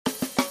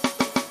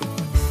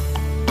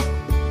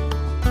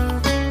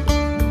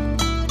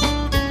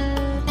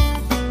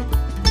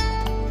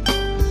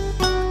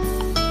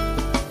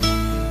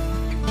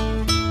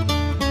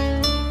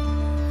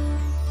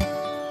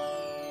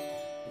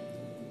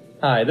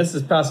Hi, this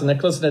is Pastor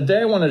Nicholas, and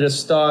today I want to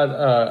just start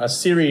a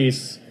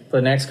series for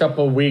the next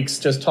couple of weeks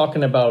just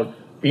talking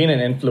about being an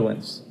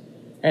influence.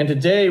 And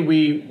today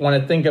we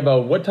want to think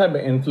about what type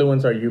of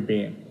influence are you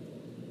being?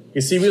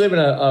 You see, we live in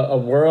a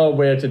world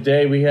where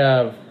today we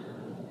have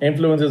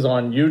influencers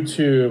on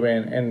YouTube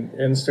and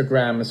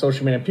Instagram and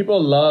social media.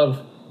 People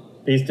love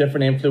these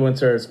different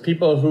influencers,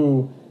 people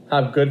who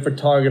have good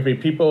photography,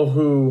 people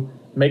who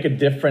make a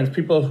difference,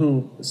 people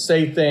who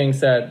say things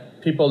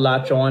that people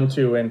latch on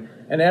to, and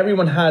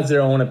everyone has their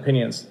own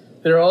opinions.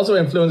 There are also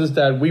influencers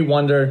that we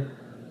wonder,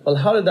 well,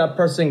 how did that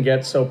person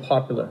get so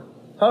popular?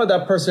 How did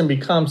that person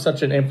become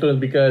such an influence?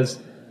 Because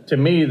to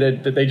me,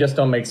 that they just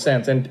don't make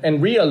sense. And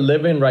we are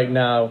living right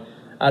now,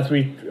 as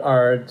we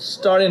are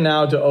starting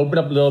now to open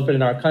up a little bit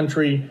in our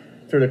country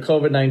through the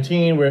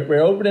COVID-19,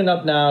 we're opening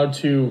up now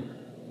to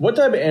what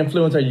type of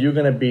influence are you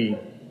going to be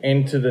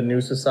into the new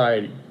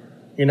society?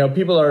 You know,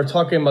 people are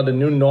talking about the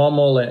new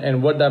normal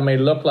and what that may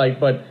look like,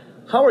 but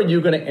how are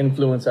you going to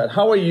influence that?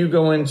 How are you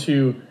going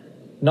to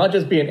not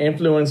just be an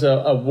influence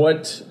of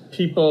what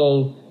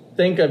people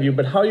think of you,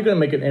 but how are you going to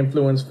make an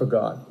influence for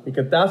God?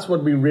 Because that's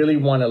what we really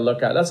want to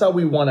look at. That's how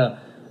we want to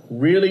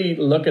really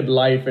look at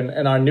life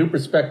and our new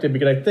perspective,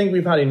 because I think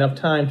we've had enough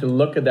time to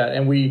look at that.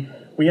 And we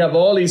have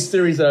all these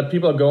theories that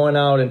people are going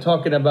out and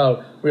talking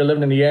about we're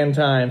living in the end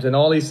times and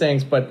all these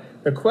things.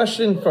 But the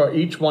question for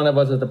each one of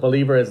us as a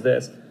believer is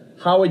this: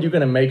 how are you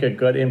going to make a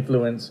good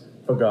influence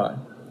for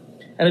God?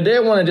 And today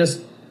I want to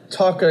just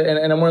talk,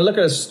 and I want to look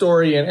at a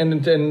story,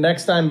 and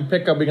next time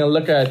pick up, we're going to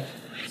look at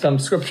some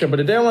scripture. But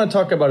today I want to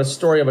talk about a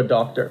story of a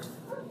doctor.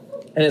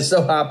 And it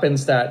so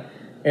happens that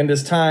in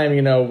this time,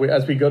 you know,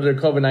 as we go to the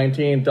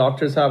COVID-19,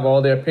 doctors have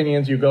all their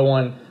opinions. You go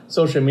on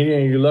social media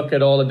and you look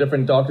at all the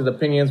different doctors'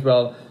 opinions.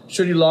 Well,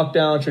 should you lock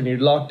down? Shouldn't you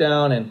lock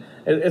down? And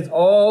it's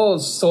all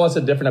sorts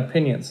of different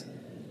opinions.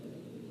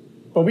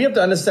 But we have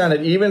to understand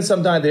that even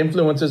sometimes the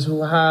influencers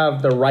who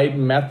have the right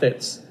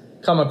methods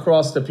come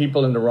across the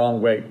people in the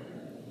wrong way.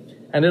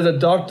 And there's a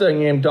doctor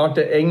named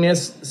Dr.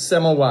 Ignaz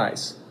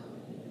Semmelweis.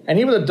 And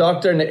he was a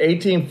doctor in the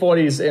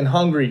 1840s in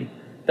Hungary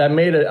that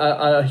made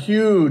a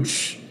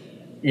huge,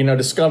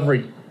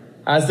 discovery.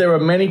 As there were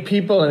many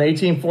people in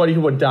 1840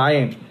 who were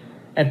dying.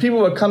 And people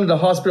would come to the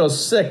hospital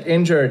sick,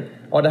 injured,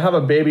 or to have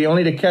a baby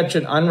only to catch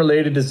an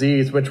unrelated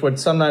disease, which would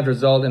sometimes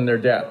result in their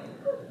death.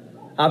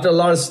 After a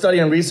lot of study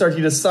and research,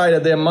 he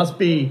decided there must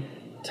be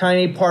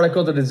tiny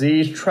particles of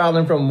disease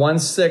traveling from one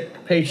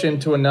sick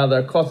patient to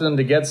another, causing them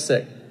to get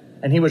sick.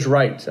 And he was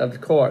right, of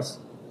course,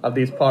 of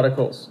these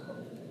particles,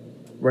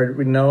 where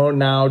we know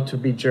now to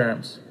be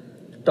germs.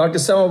 Dr.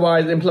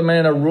 Semmelweis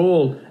implemented a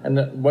rule,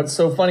 and what's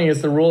so funny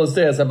is the rule is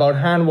this, about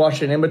hand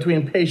washing in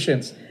between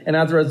patients. And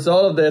as a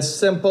result of this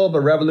simple but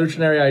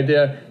revolutionary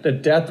idea, the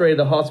death rate of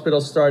the hospital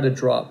started to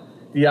drop.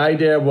 The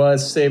idea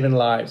was saving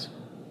lives.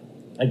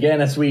 Again,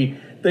 as we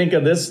think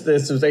of this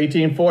was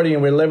 1840,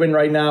 and we're living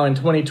right now in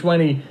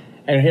 2020,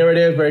 and here it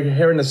is, we're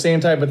hearing the same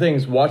type of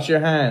things. Wash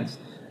your hands.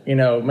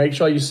 Make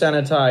sure you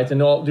sanitize and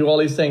do all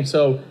these things.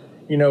 So,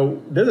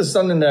 this is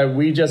something that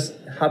we just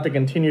have to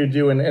continue to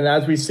do. And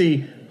as we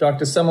see,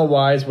 Dr.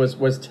 Semmelweis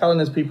was telling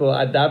his people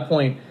at that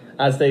point,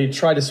 as they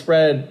try to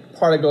spread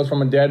particles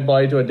from a dead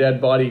body to a dead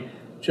body,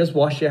 just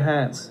wash your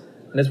hands.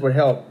 And this would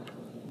help.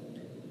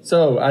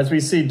 So, as we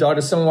see,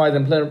 Dr.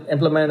 Semmelweis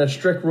implemented a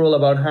strict rule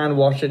about hand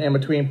washing in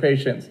between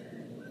patients.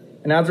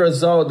 And as a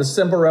result, the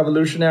simple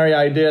revolutionary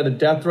idea, the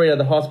death rate at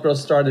the hospital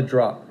started to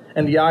drop.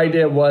 And the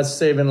idea was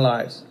saving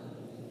lives.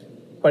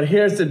 But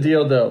here's the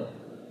deal, though.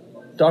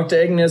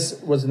 Dr.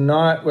 Ignaz was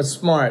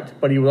smart,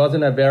 but he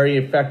wasn't a very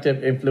effective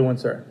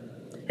influencer.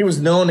 He was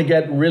known to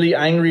get really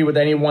angry with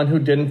anyone who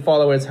didn't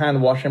follow his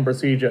hand-washing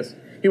procedures.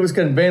 He was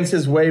convinced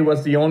his way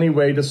was the only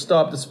way to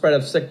stop the spread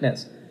of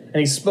sickness. And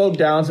he spoke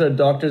down to the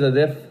doctors as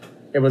if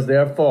it was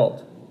their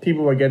fault.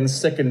 People were getting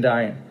sick and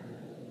dying.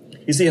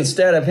 You see,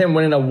 instead of him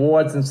winning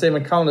awards and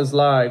saving countless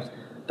lives,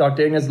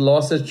 Dr. Ignaz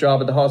lost his job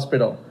at the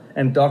hospital,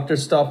 and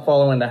doctors stopped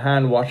following the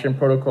hand-washing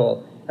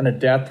protocol, and the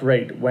death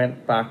rate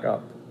went back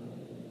up.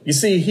 You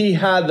see, he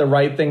had the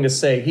right thing to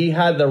say. He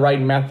had the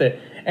right method.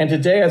 And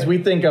today, as we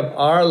think of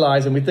our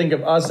lives and we think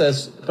of us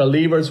as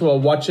believers who are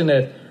watching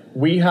it,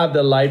 we have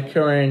the life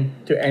curing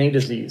to any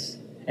disease.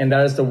 And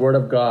that is the Word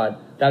of God.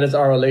 That is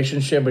our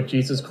relationship with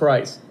Jesus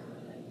Christ.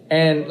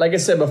 And like I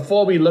said,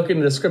 before we look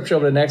into the scripture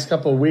over the next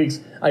couple of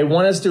weeks, I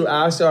want us to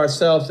ask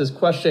ourselves this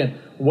question: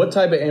 what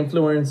type of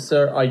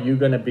influencer are you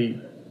going to be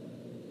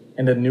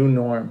in the new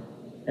norm,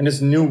 in this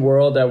new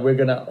world that we're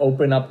going to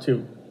open up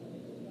to?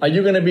 Are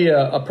you going to be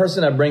a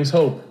person that brings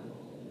hope?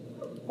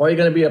 Or are you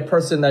going to be a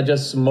person that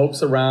just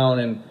smokes around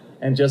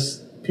and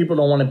just people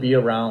don't want to be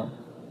around?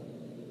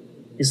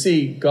 You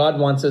see, God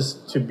wants us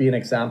to be an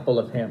example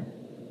of Him.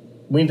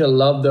 We need to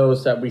love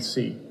those that we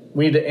see.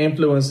 We need to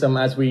influence them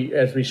as we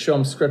show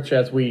them scripture,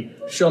 as we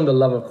show them the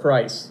love of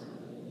Christ.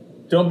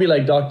 Don't be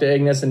like Dr.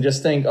 Ignaz and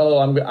just think,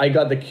 I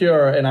got the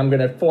cure and I'm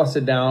going to force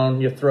it down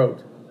your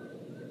throat.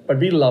 But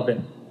be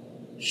loving.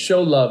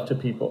 Show love to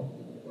people.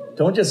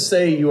 Don't just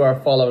say you are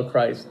a follower of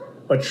Christ,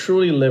 but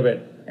truly live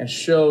it. and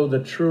show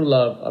the true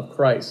love of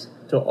Christ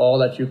to all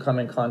that you come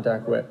in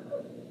contact with.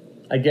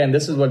 Again,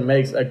 this is what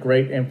makes a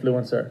great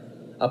influencer,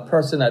 a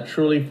person that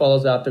truly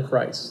follows after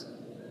Christ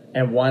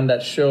and one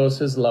that shows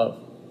his love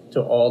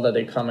to all that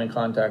they come in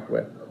contact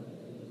with.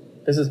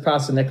 This is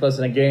Pastor Nicholas,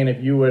 and again,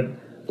 if you would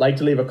like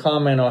to leave a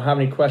comment or have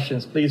any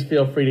questions, please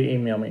feel free to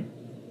email me.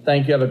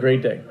 Thank you. Have a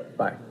great day.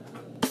 Bye.